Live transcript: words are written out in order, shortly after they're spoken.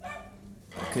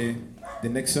Okay, the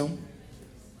next song.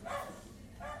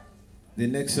 The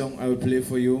next song I will play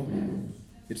for you,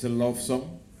 it's a love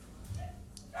song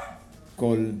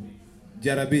called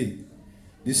Jarabi.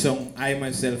 This song, I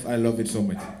myself, I love it so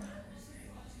much.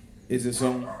 It's a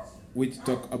song which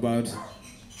talk about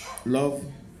love,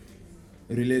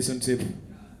 relationship,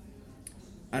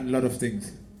 and a lot of things.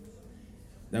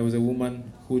 There was a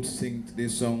woman who sang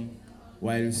this song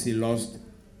while she lost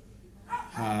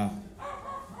her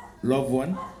loved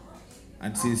one,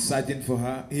 and she's searching for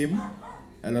him.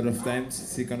 A lot of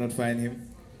times she cannot find him,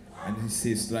 and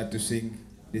she started to sing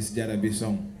this Jarabi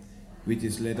song, which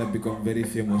is later become very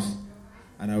famous.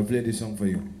 And I will play this song for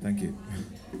you. Thank you.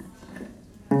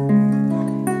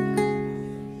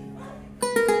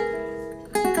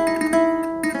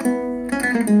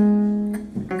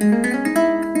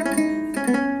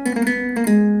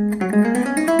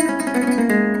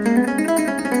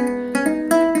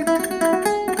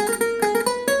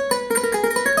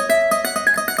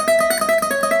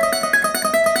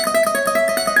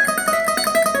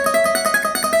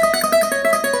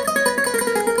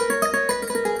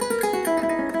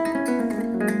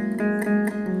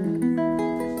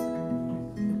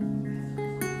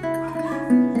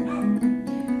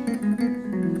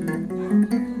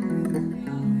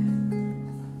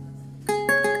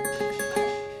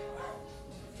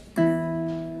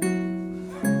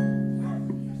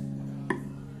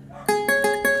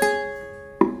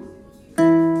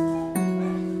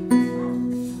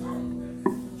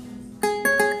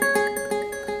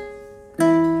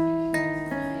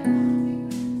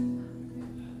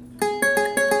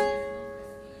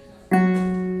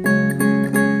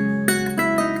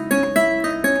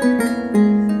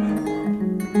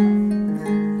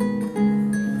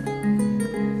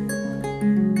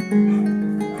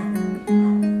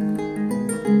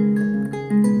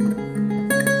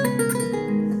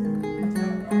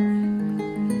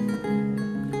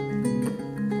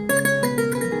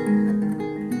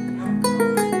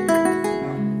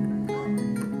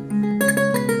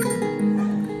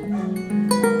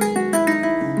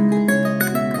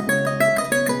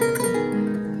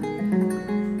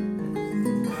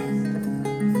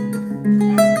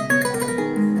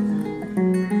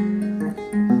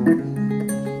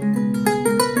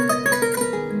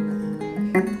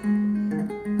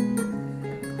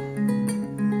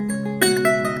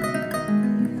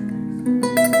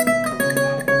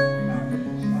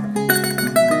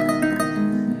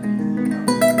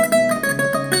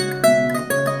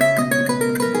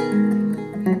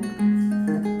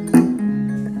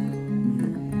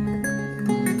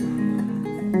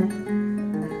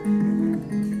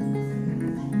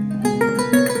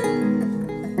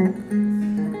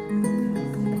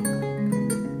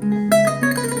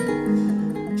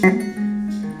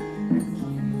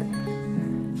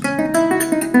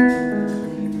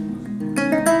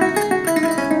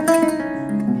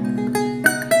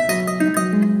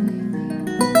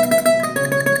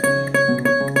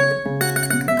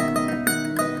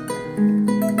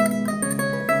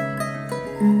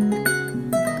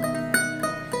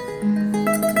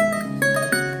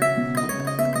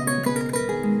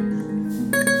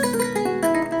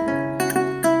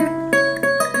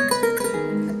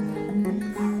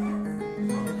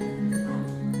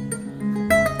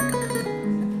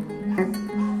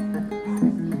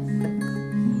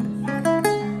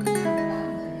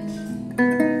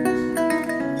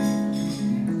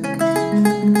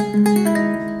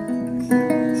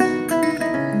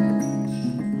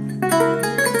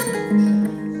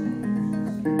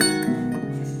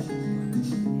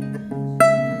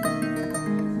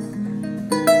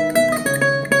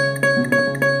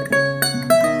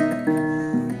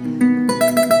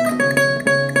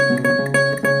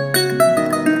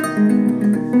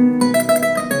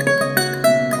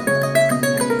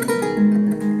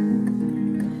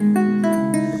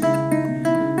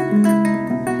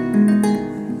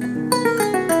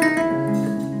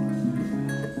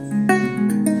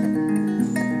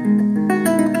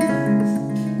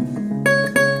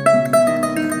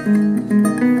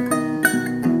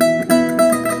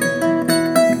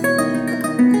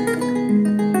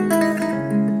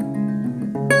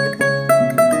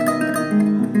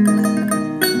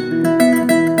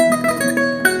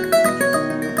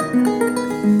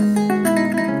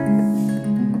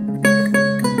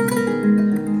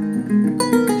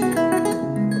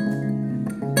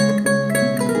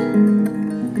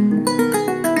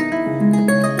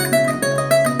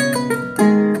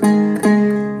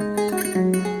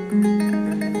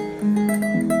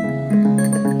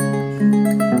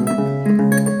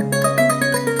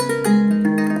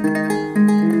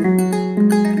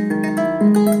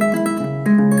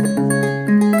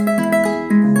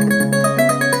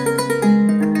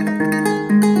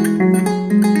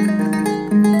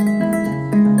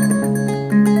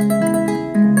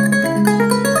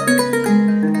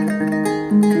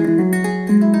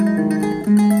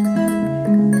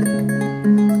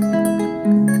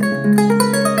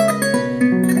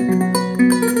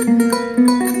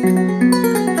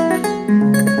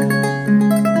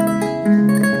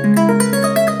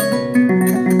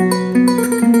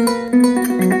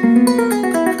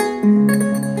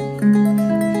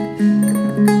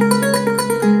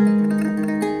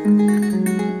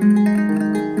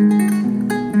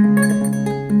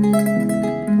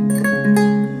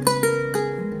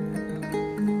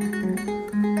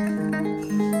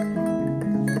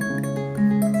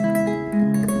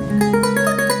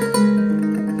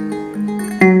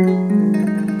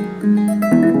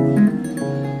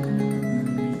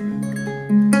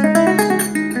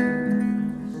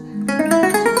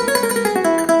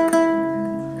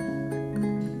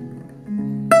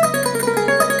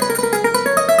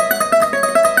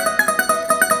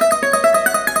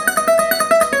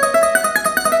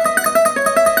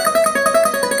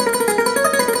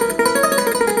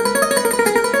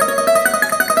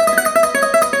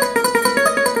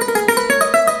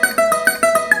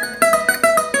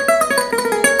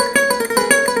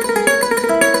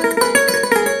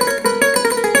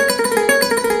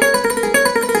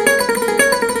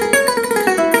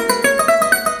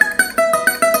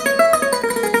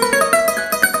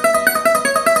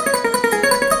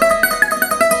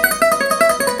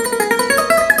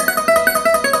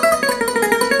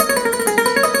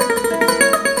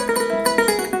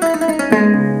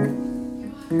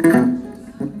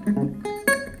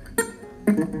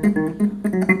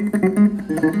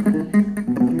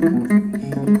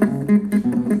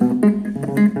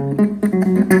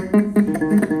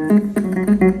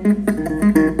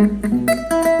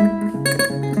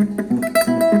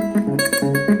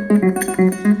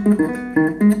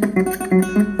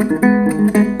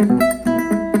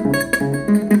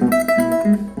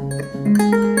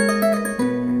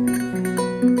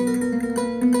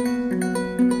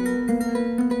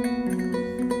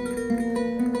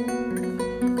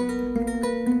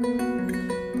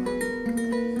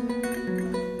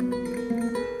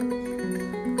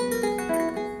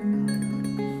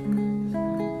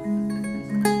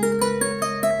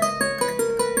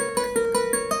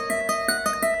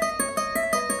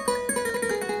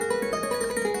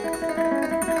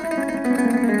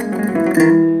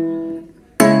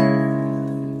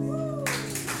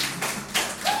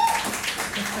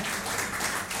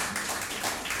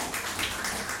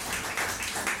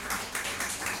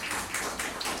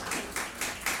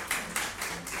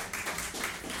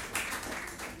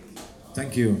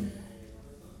 Thank you.